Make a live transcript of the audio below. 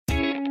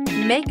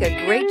Make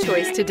a great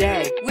choice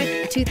today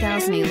with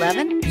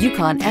 2011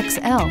 Yukon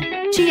XL.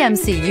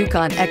 GMC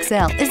Yukon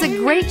XL is a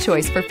great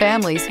choice for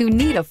families who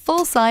need a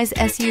full-size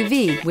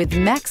SUV with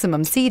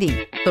maximum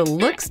seating. The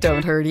looks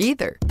don't hurt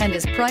either and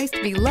is priced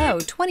below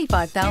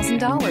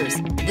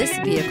 $25,000. This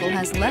vehicle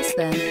has less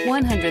than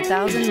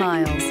 100,000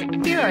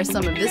 miles. Here are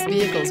some of this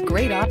vehicle's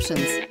great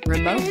options: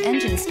 remote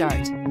engine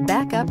start,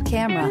 backup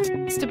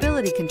camera,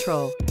 stability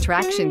control,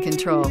 traction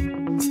control,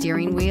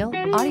 steering wheel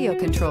audio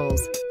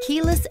controls,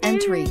 keyless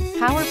entry,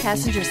 power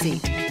passenger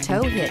seat,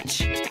 tow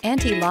hitch,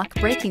 anti-lock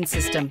braking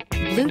system,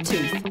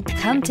 Bluetooth.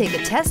 Come take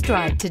a test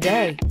drive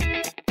today.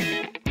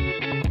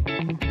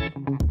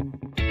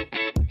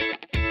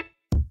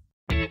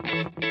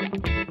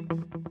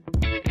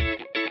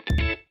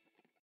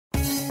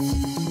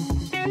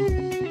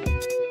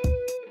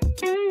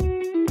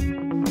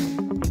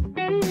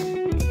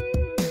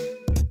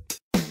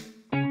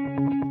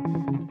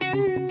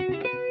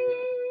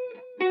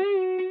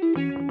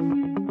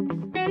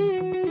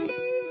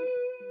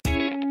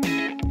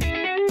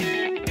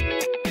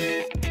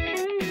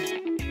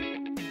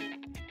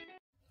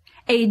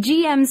 A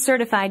GM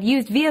certified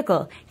used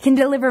vehicle can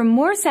deliver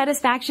more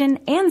satisfaction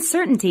and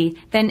certainty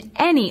than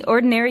any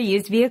ordinary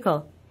used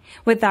vehicle.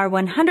 With our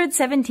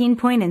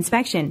 117-point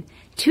inspection,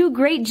 2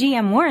 great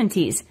GM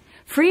warranties,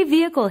 free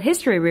vehicle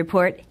history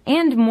report,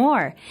 and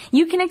more,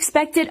 you can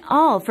expect it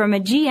all from a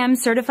GM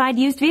certified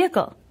used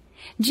vehicle.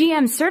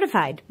 GM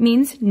certified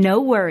means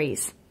no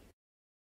worries.